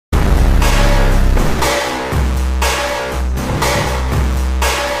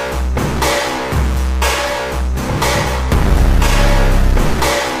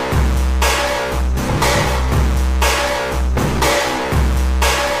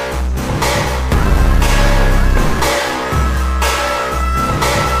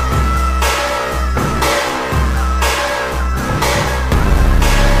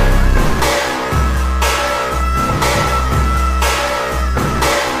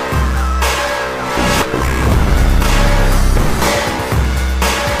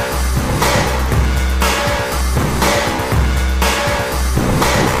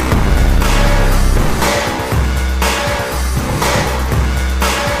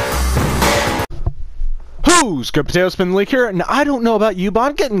Yo, Script Potato Spin Leak here, and I don't know about you, but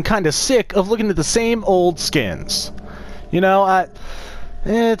I'm getting kind of sick of looking at the same old skins. You know,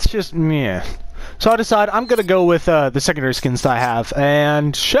 it's just meh. So I decided I'm gonna go with the secondary skins that I have,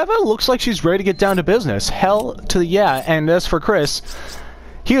 and Sheva looks like she's ready to get down to business. Hell to the yeah. And as for Chris,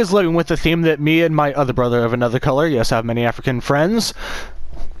 he is living with the theme that me and my other brother of another color, yes, I have many African friends.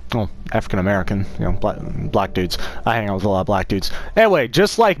 Well, African-American, you know, black dudes. I hang out with a lot of black dudes. Anyway,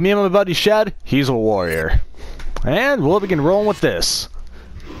 just like me and my buddy Shed, he's a warrior. And we'll begin rolling with this.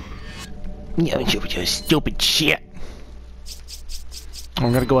 You stupid shit.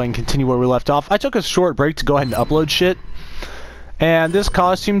 I'm gonna go ahead and continue where we left off. I took a short break to go ahead and upload shit. And this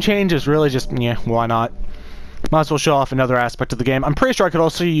costume change is really just, yeah, why not? Might as well show off another aspect of the game. I'm pretty sure I could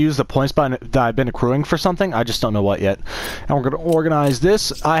also use the points that I've been accruing for something. I just don't know what yet. And we're going to organize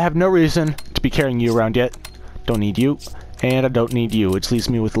this. I have no reason to be carrying you around yet. Don't need you. And I don't need you. Which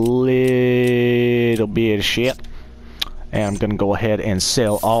leaves me with a little bit of shit. And I'm going to go ahead and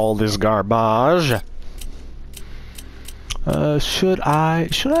sell all this garbage. Should I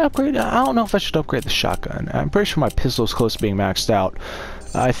upgrade? I don't know if I should upgrade the shotgun. I'm pretty sure my pistol's close to being maxed out.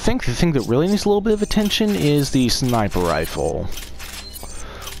 I think the thing that really needs a little bit of attention is the sniper rifle.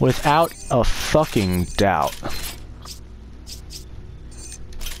 Without a fucking doubt.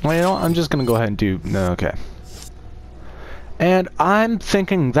 Well, you know what? I'm just gonna go ahead and do... No, okay. And I'm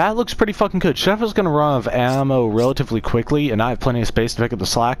thinking that looks pretty fucking good. Sheva's gonna run out of ammo relatively quickly, and I have plenty of space to pick up the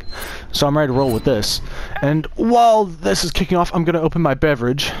slack. So I'm ready to roll with this. And while this is kicking off, I'm gonna open my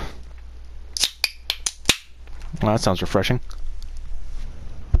beverage. Well, that sounds refreshing.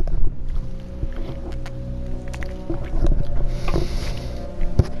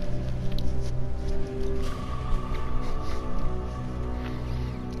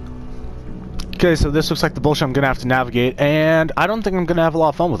 Okay, so this looks like the bullshit I'm gonna have to navigate, and I don't think I'm gonna have a lot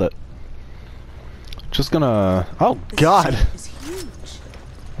of fun with it. Just gonna... Oh, God! This ship is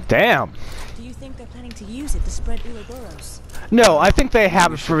huge. Damn! Do you think they're planning to use it to spread Ouroboros? No, I think they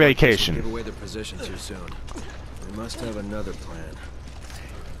have it for vacation. Give away their position too soon. They must have another plan.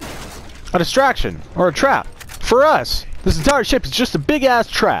 A distraction, or a trap. For us, this entire ship is just a big-ass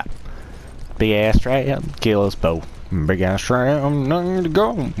trap. Big-ass trap, kill us both. Big ass trap, I'm nothing to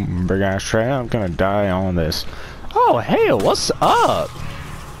go. Big ass trap, I'm gonna die on this. Oh, hey, what's up?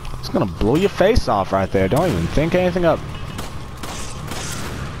 It's gonna blow your face off right there. Don't even think anything up.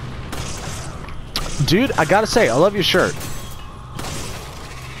 Dude, I gotta say, I love your shirt.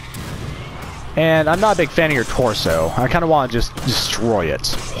 And I'm not a big fan of your torso. I kinda wanna just destroy it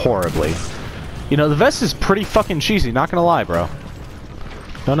horribly. You know, the vest is pretty fucking cheesy, not gonna lie, bro.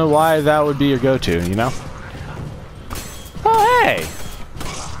 Don't know why that would be your go-to, you know? Oh, hey!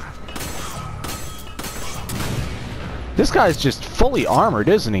 This guy's just fully armored,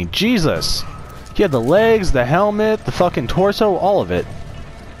 isn't he? Jesus! He had the legs, the helmet, the fucking torso, all of it.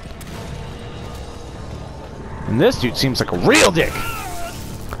 And this dude seems like a real dick!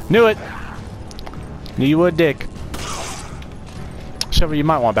 Knew it! Knew you would, dick. Sheva, you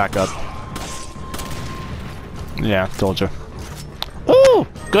might want to back up. Yeah, told you. Ooh!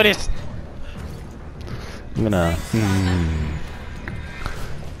 Goodness! I'm gonna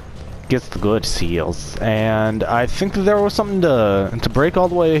gets the good seals, and I think that there was something to break all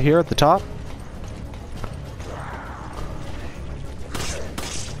the way here at the top.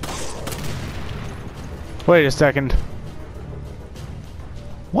 Wait a second.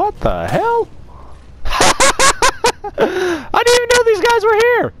 What the hell? I didn't even know these guys were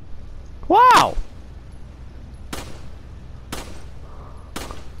here. Wow.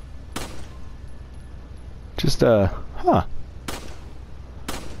 Just, huh.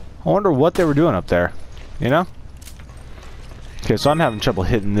 I wonder what they were doing up there, you know? Okay, so I'm having trouble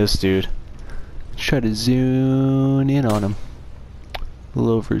hitting this dude. Let's try to zoom in on him. A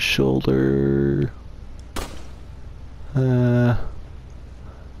little over his shoulder. You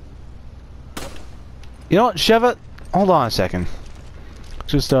know what, Sheva? Hold on a second.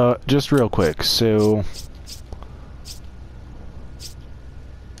 Just real quick, so...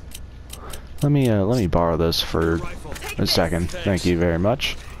 Let me borrow this for a second. Thank you very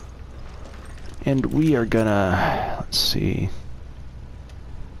much. And we are gonna... Let's see...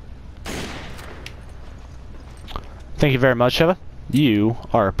 Thank you very much, Sheva. You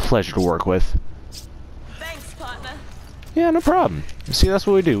are a pleasure to work with. Thanks, partner. Yeah, no problem. See, that's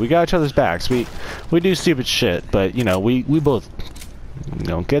what we do. We got each other's backs. We do stupid shit, but, you know, we both, you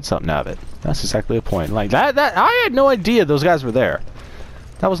know, get something out of it. That's exactly the point. Like, that I had no idea those guys were there.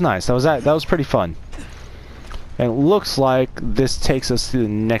 That was nice. That was pretty fun. And it looks like this takes us to the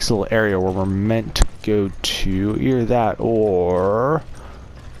next little area where we're meant to go to. Either that or...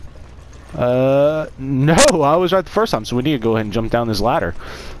 No, I was right the first time, so we need to go ahead and jump down this ladder.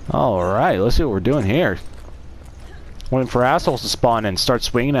 Alright, let's see what we're doing here. Waiting for assholes to spawn and start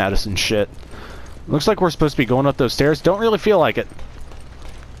swinging at us and shit. Looks like we're supposed to be going up those stairs. Don't really feel like it.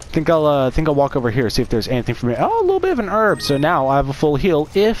 Think I'll walk over here, see if there's anything for me. Oh, a little bit of an herb, so now I have a full heal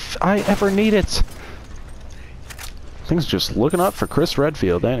if I ever need it. Things just looking up for Chris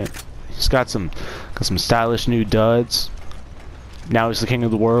Redfield, ain't it? He's got some stylish new duds. Now he's the king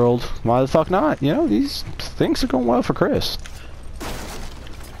of the world. Why the fuck not? You know, these things are going well for Chris.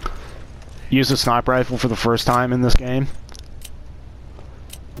 Use a sniper rifle for the first time in this game.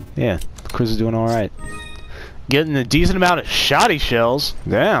 Yeah, Chris is doing alright. Getting a decent amount of shotty shells.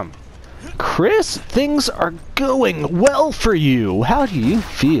 Damn. Chris, things are going well for you. How do you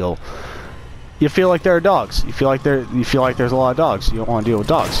feel? You feel like there are dogs. You feel like there's a lot of dogs. You don't want to deal with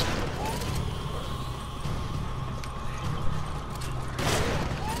dogs.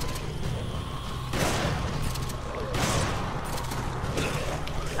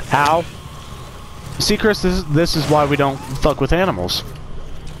 Ow. See, Chris, this is why we don't fuck with animals.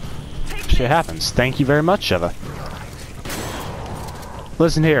 Shit happens. Thank you very much, Sheva.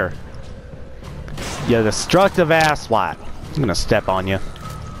 Listen here. You destructive asswat. I'm gonna step on you.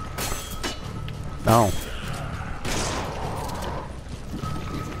 Oh.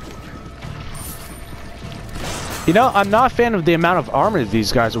 You know, I'm not a fan of the amount of armor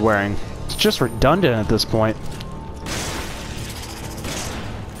these guys are wearing. It's just redundant at this point.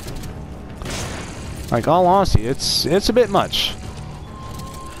 Like, all honesty, it's a bit much.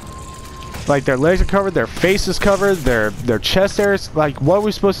 Like, their legs are covered, their face is covered, their chest areas. Like, what are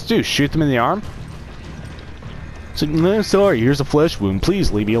we supposed to do? Shoot them in the arm? So, no, sorry, here's a flesh wound.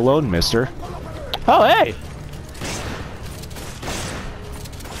 Please leave me alone, mister. Oh, hey!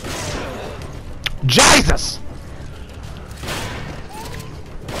 Jesus!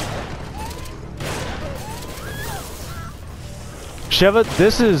 Sheva,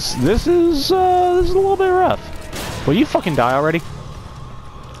 this is a little bit rough. Will you fucking die already?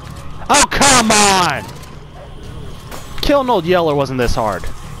 Oh, come on! Killing Old Yeller wasn't this hard.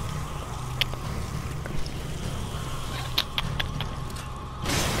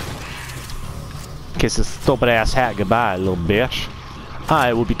 Kiss this stupid ass hat goodbye, little bitch.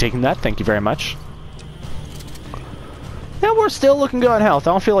 I will be taking that, thank you very much. Yeah, we're still looking good on health.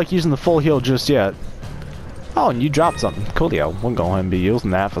 I don't feel like using the full heal just yet. Oh, and you dropped something. Coolio. We'll go ahead and be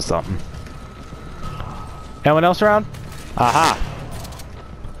using that for something. Anyone else around? Aha!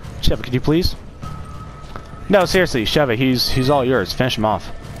 Sheva, could you please? No, seriously, Sheva, he's all yours. Finish him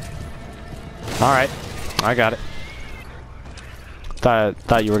off. Alright. I got it.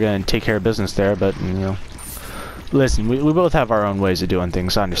 Thought you were gonna take care of business there, but, you know. Listen, we both have our own ways of doing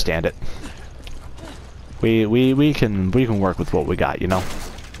things, I understand it. We can work with what we got, you know.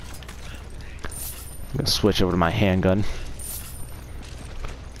 I'm gonna switch over to my handgun.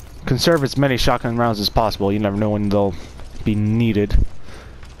 Conserve as many shotgun rounds as possible. You never know when they'll be needed.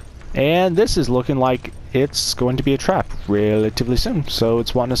 And this is looking like it's going to be a trap relatively soon. So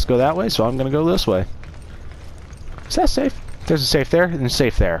it's wanting us to go that way, so I'm gonna go this way. Is that safe? There's a safe there and a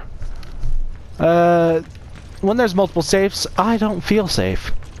safe there. When there's multiple safes, I don't feel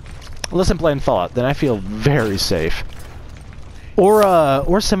safe. Unless I'm playing Fallout, then I feel very safe.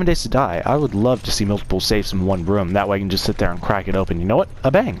 Or 7 Days to Die. I would love to see multiple safes in one room. That way I can just sit there and crack it open. You know what? A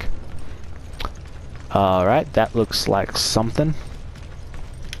bank. Alright, that looks like something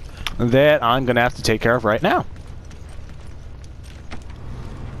that I'm gonna have to take care of right now.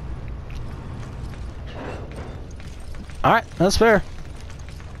 Alright, that's fair.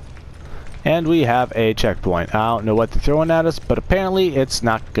 And we have a checkpoint. I don't know what they're throwing at us, but apparently it's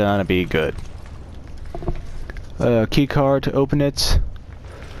not gonna be good. Key card to open it.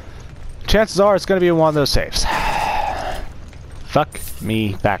 Chances are it's gonna be in one of those safes. Fuck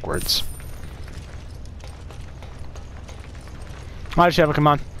me backwards. Alright, Sheva, come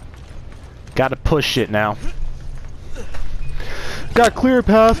on. Gotta push it now. Got clear a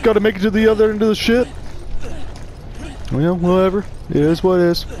path, gotta make it to the other end of the ship. Well, whatever. It is what it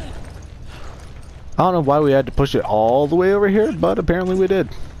is. I don't know why we had to push it all the way over here, but apparently we did.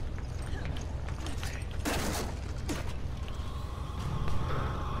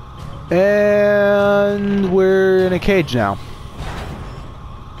 And we're in a cage now.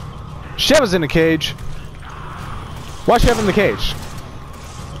 Sheva's in a cage. Why Sheva in the cage?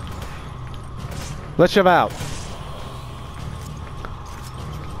 Let Sheva out.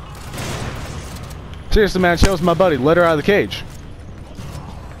 Seriously, man, Sheva's my buddy. Let her out of the cage.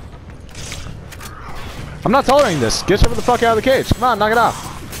 I'm not tolerating this. Get Sheva the fuck out of the cage. Come on, knock it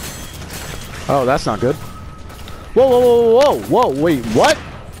off. Oh, that's not good. Whoa, whoa, whoa, whoa, whoa, wait, what?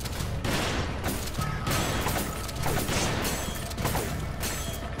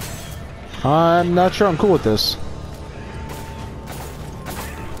 I'm not sure I'm cool with this.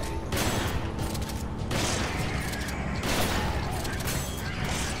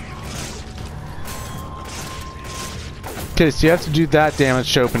 Okay, so you have to do that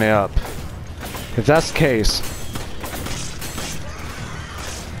damage to open it up. If that's the case...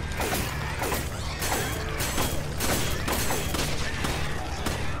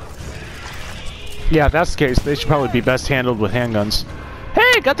 Yeah, if that's the case, they should probably be best handled with handguns.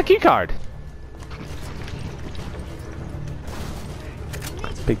 Hey, got the key card!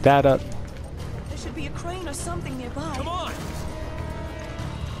 Pick that up. There should be a crane or something nearby. Come on!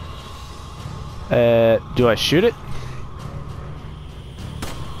 Do I shoot it?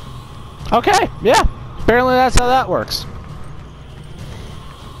 Okay, yeah. Apparently that's how that works.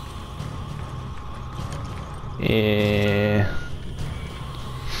 Yeah.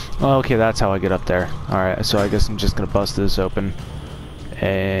 Okay, that's how I get up there. Alright, so I guess I'm just gonna bust this open.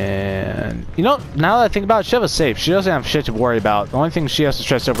 And... You know, now that I think about it, Shiva's safe. She doesn't have shit to worry about. The only thing she has to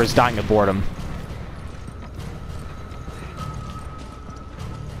stress over is dying of boredom.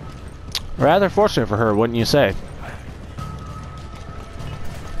 Rather fortunate for her, wouldn't you say?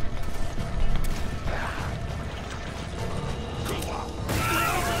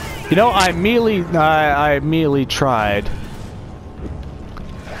 You know, I immediately tried.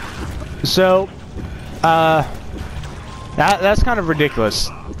 So, that's kind of ridiculous.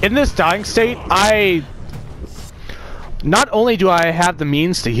 In this dying state, not only do I have the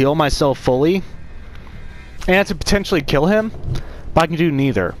means to heal myself fully, and to potentially kill him, but I can do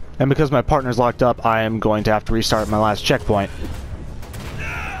neither. And because my partner's locked up, I am going to have to restart my last checkpoint.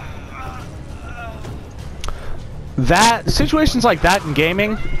 Situations like that in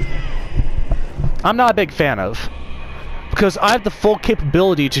gaming, I'm not a big fan of. Because I have the full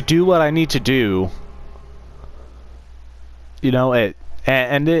capability to do what I need to do. You know,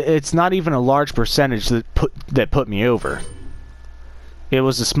 it's not even a large percentage that put me over. It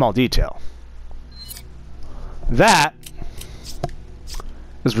was a small detail. That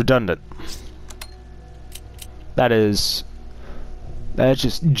is redundant. That's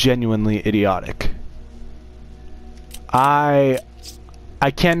just genuinely idiotic. I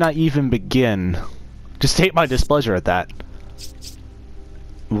cannot even begin to state my displeasure at that.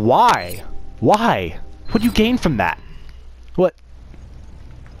 Why? Why? What do you gain from that? What?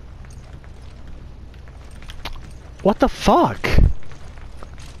 What the fuck?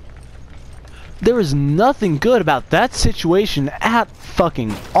 There is nothing good about that situation at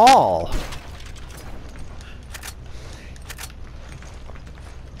fucking all.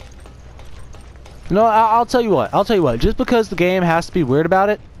 No, I'll tell you what. I'll tell you what. Just because the game has to be weird about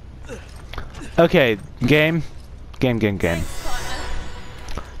it. Okay, game.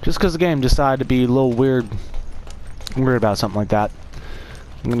 Just because the game decided to be a little weird about something like that,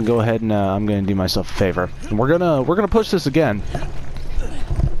 I'm gonna go ahead and I'm gonna do myself a favor. And we're gonna push this again.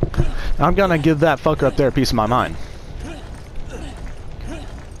 I'm gonna give that fucker up there a piece of my mind.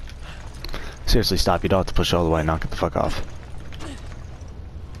 Seriously, stop. You don't have to push all the way. Knock it the fuck off.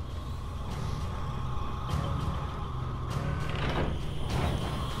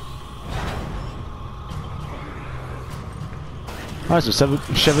 Alright, so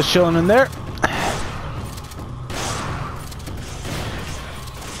Sheva's chilling in there.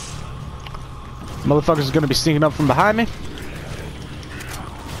 Motherfuckers are gonna be sneaking up from behind me.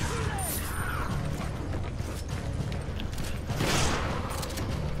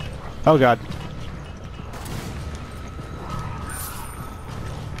 Oh god.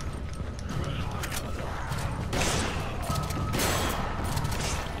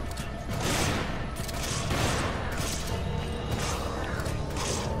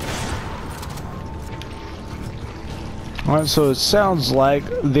 Alright, so it sounds like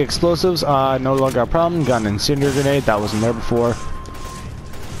the explosives no longer a problem. Got an incendiary grenade, that wasn't there before.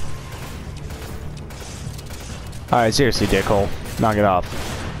 Alright, seriously, dickhole. Knock it off.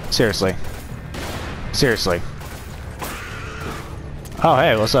 Seriously. Seriously. Oh,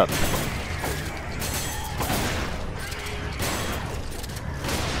 hey, what's up?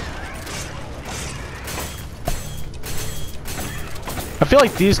 I feel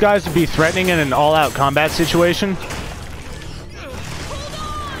like these guys would be threatening in an all-out combat situation.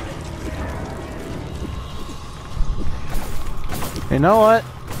 You know what?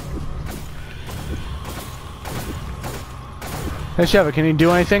 Hey, Sheva, can you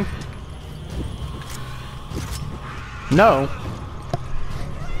do anything? No.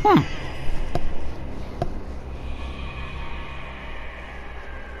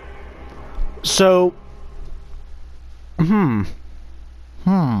 So...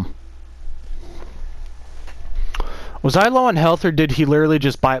 Was I low on health, or did he literally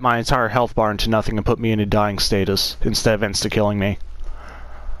just bite my entire health bar into nothing and put me in a dying status instead of insta-killing me?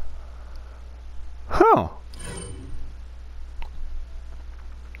 Huh.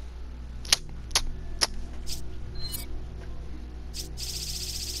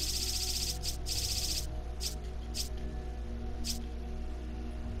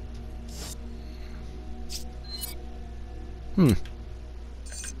 Hmm.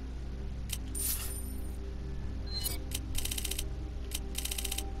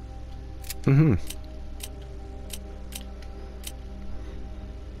 Mm-hmm.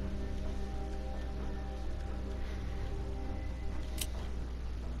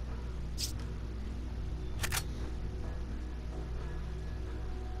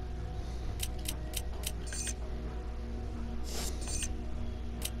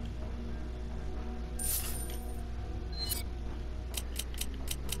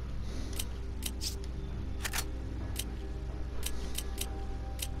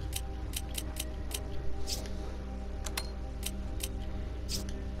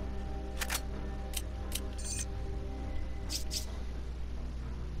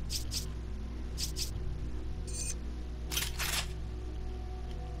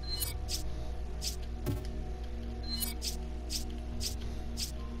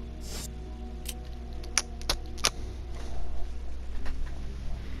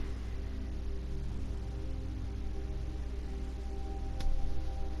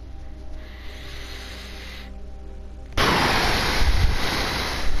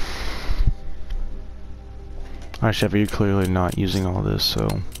 Alright, Chevy, you're clearly not using all this, so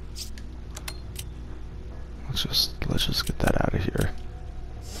let's just get that out of here.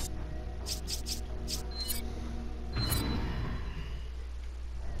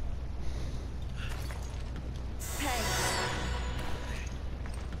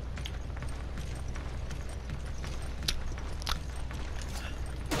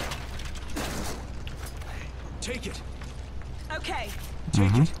 Take it. Okay.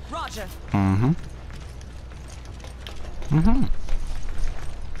 Take it. Roger. Mm-hmm. Mm-hmm.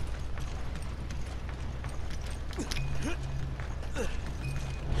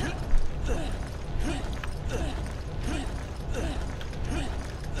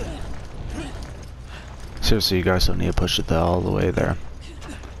 Seriously, you guys don't need to push it all the way there.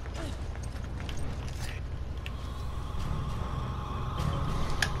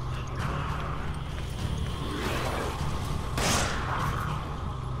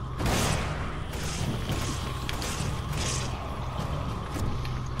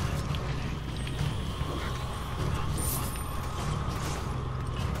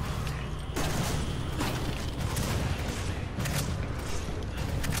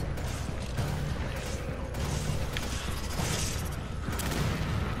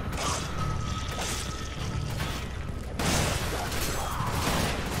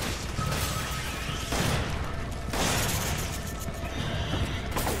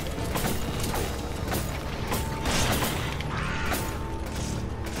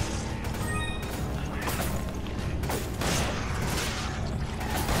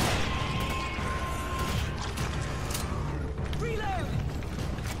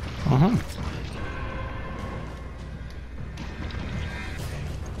 Uh-huh.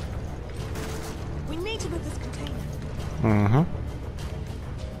 We need to move this container. Uh-huh.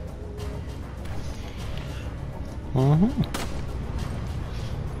 Uh-huh.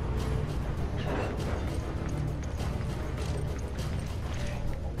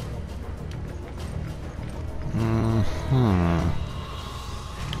 Uh-huh.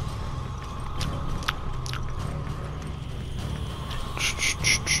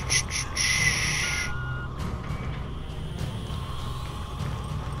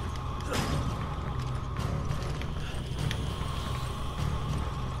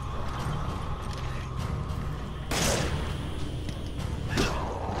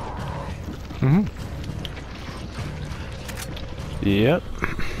 Mm-hmm. Yep.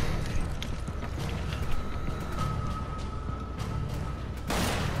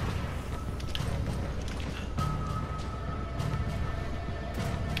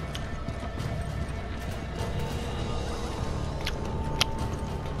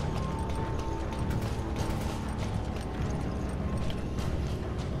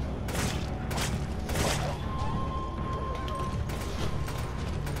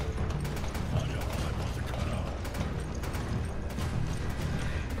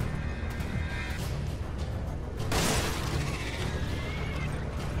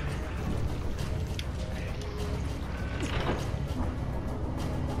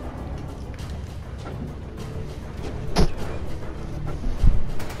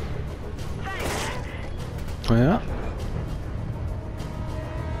 Yeah.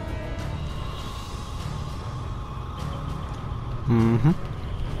 Mm-hmm.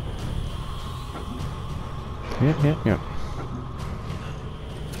 Yep, yep, yep.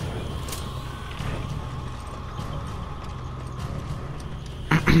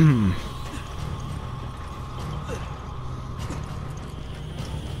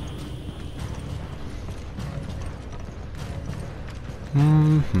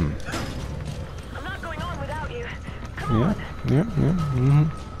 Mm-hmm. I'm not going on without you. Come Yeah, on. yeah, yeah. Mm-hmm.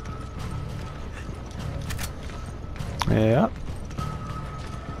 Yeah.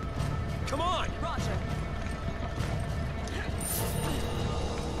 Come on! Roger.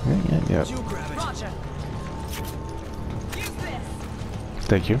 Yeah, yeah, yeah. You grab it. Roger. Use this.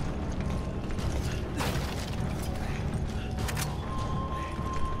 Thank you.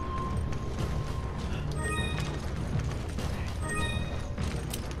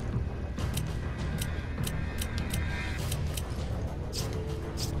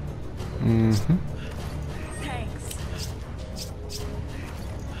 Mm-hmm. Thanks.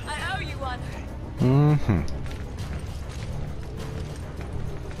 I owe you one. Mm-hmm.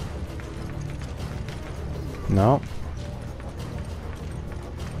 No.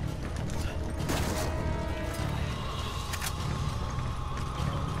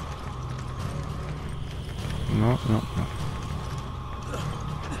 No, no, no.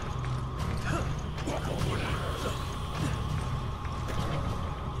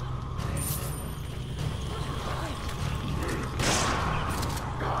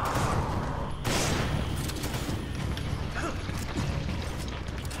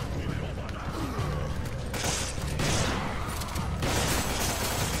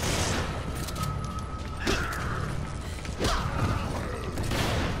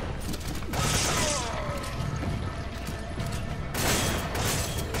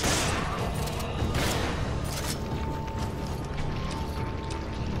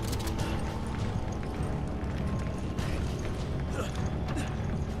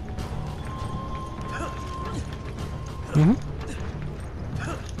 Mm-hmm.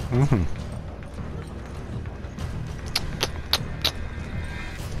 Mm-hmm.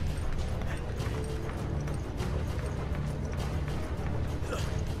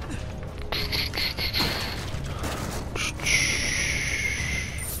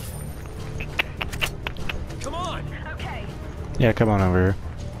 Come on! Okay. Yeah, come on over here.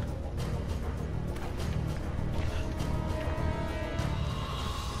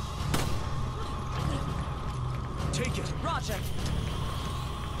 Take it! Roger.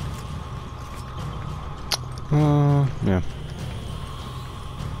 Yeah.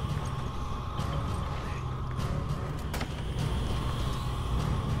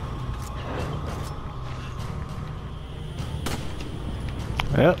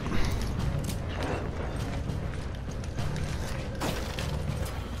 Yep.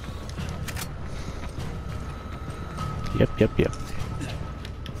 Yep, yep, yep.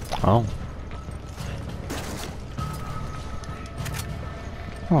 Oh.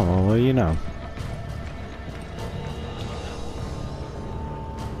 Oh, well, what do you know?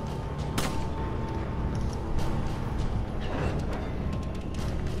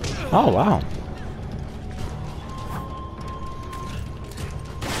 Oh, wow.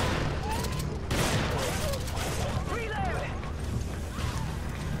 Reload.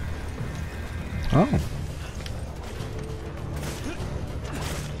 Oh.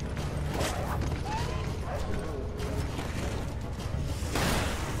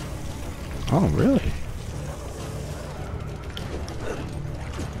 Oh, really?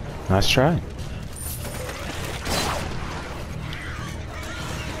 Nice try.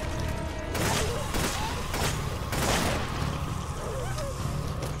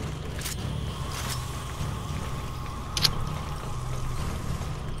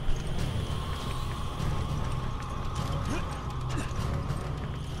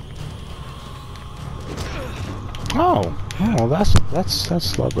 Oh, oh,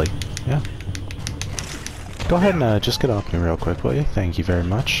 that's lovely. Yeah. Go ahead and just get off me real quick, will you? Thank you very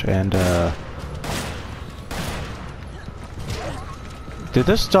much. And did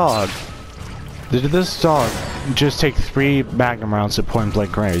this dog just take 3 Magnum rounds at point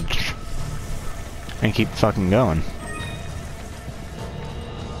blank range and keep fucking going?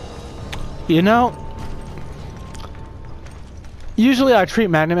 You know, usually I treat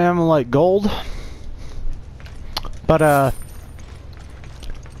Magnum ammo like gold. But,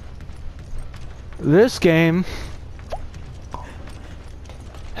 this game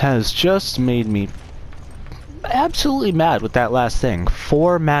has just made me absolutely mad with that last thing.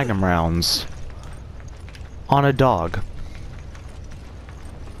 4 Magnum rounds on a dog.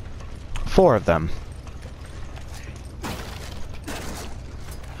 4 of them.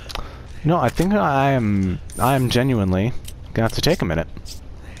 You know, I think I am genuinely Gonna have to take a minute.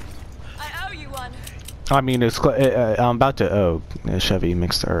 I owe you one. I mean, I'm about to. Oh, Chevy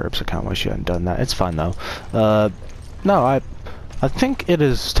mixed herbs. I kind of wish you hadn't done that. It's fine though. No, I think it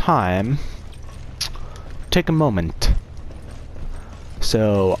is time. Take a moment.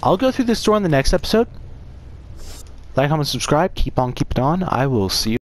 So I'll go through this store in the next episode. Like, comment, subscribe. Keep on keeping on. I will see you.